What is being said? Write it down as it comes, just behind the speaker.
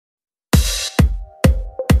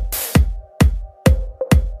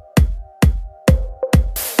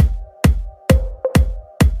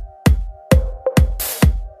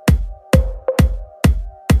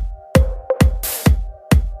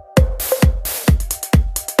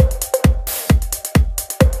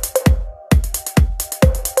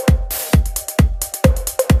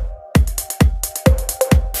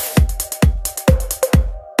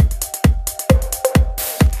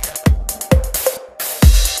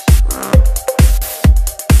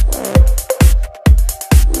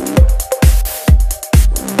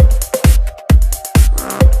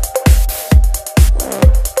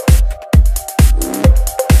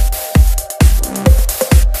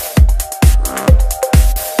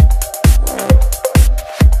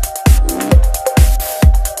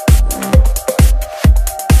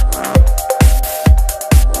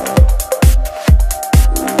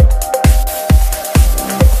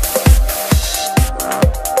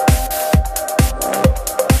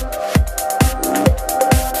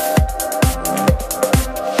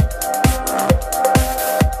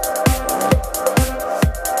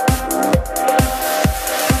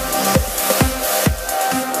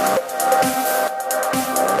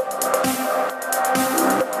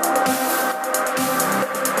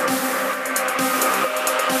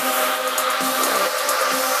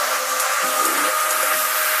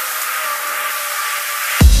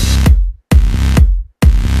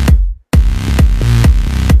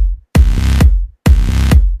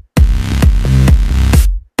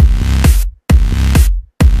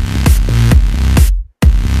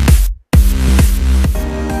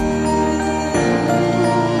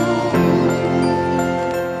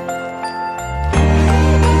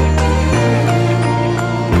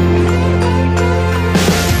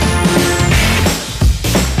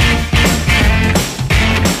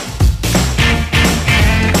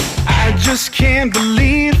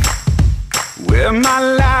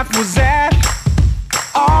was at.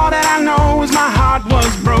 All that I know is my heart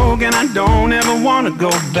was broken. I don't ever wanna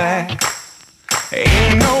go back.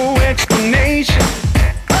 Ain't no explanation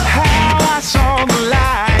how I saw the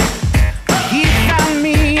light. He found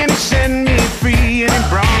me and he set me free, and he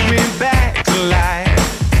brought me back to life.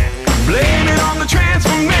 Blame it on the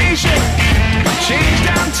transformation, change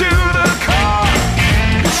down to the core.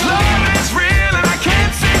 This love is real and I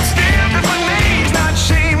can't sit still, 'cause my name's not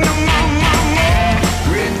shame no more.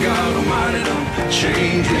 Great God Almighty, don't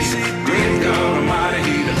change me. Great God Almighty,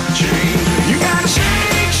 He done change me. You gotta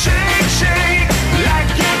shake, shake, shake,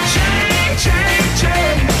 like you change, change,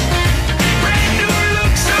 change. Brand new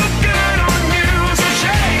look so good on you, so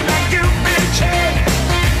shake like you've been changed.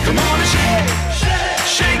 Come on and shake,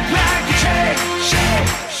 shake like you change,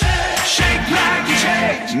 shake like you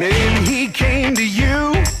change. Maybe He came to you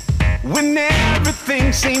when everything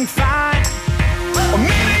seemed fine, or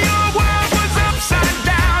maybe your world was upside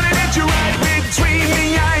down and hit you right between the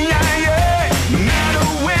eye. No matter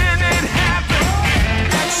when it happened,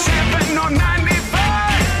 at 7 or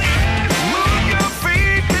 95, move your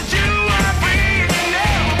feet 'cause you are free and you've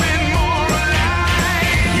never been more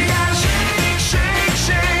alive. You gotta shake, shake,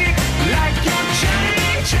 shake, like you're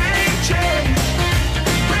change, change, change.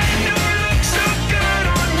 Brand new look so good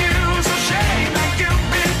on you, so shake like you've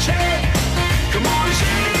been changed. Come on,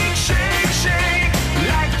 shake, shake, shake,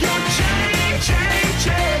 like you're change, change,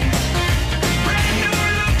 change. Brand new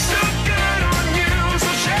look so good on you,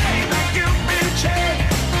 so shake like you've been changed.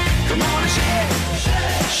 Come on, shake,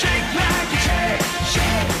 shake like you change,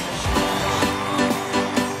 shake.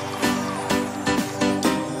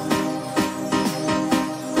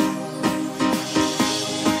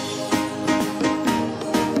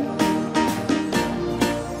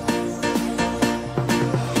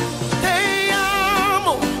 Te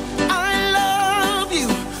amo, I love you,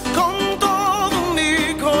 con todo mi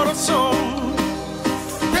corazón.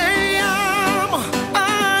 Te amo,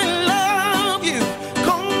 I love you,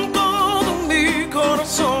 con todo mi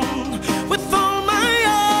corazón. With all my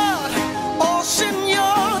heart, oh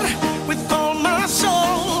Señor, with all my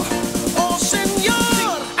soul, oh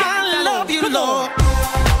Señor, I love you, Lord.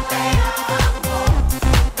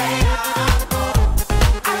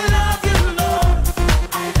 I love you, Lord.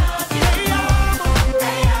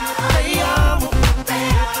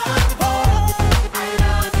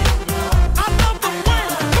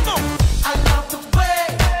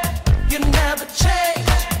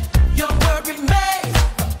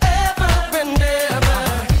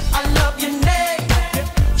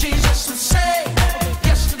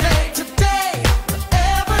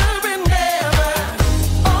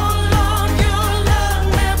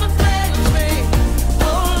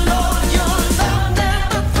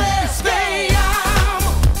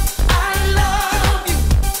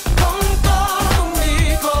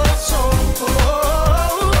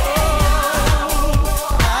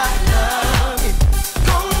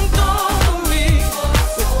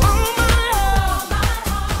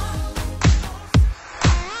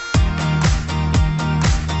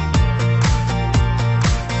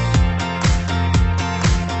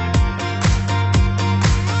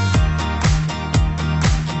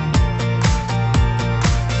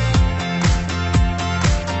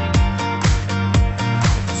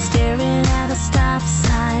 Staring at a stop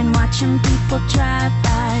sign, watching people drive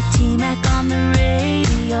by. T-Mac on the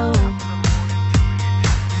radio.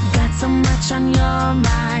 Got so much on your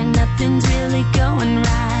mind, nothing's really going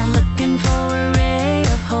right. Looking for a ray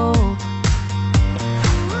of hope.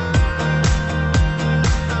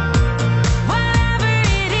 Whatever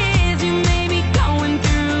it is you may be going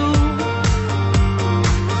through,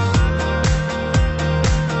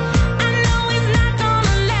 I know He's not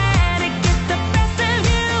gonna let it get the best of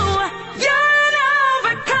you. You're an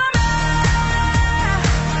overcomer.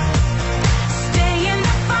 Stay in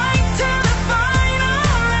the fight till the final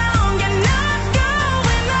round. You're not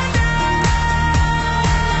going under,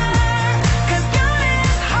 'cause God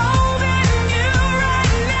is holding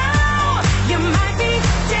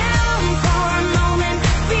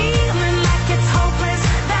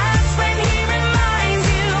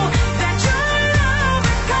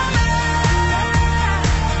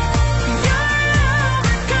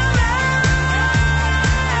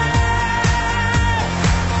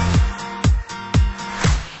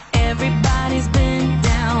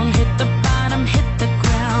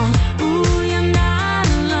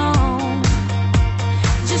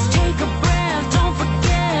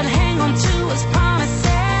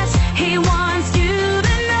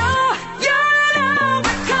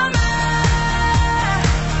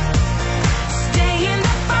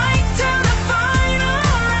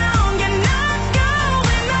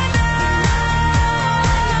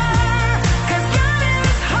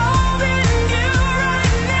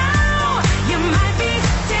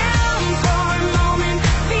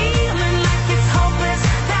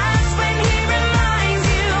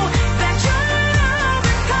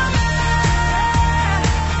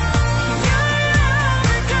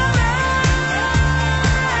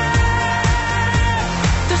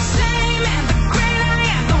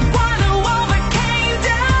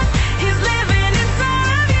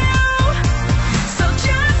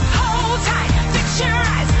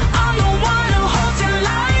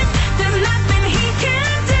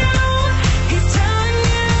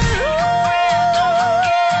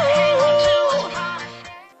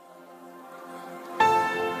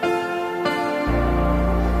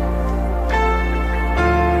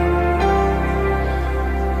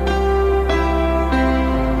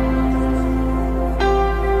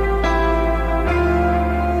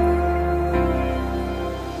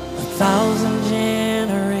 1,000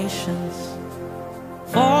 generations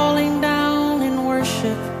falling down in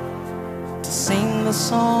worship to sing the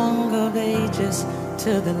song of ages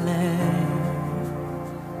to the Lamb.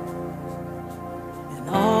 And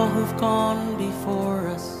all who've gone before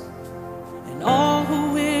us and all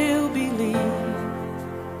who will believe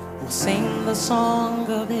will sing the song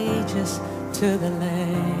of ages to the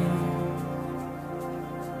Lamb.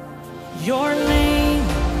 Your name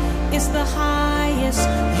is the highest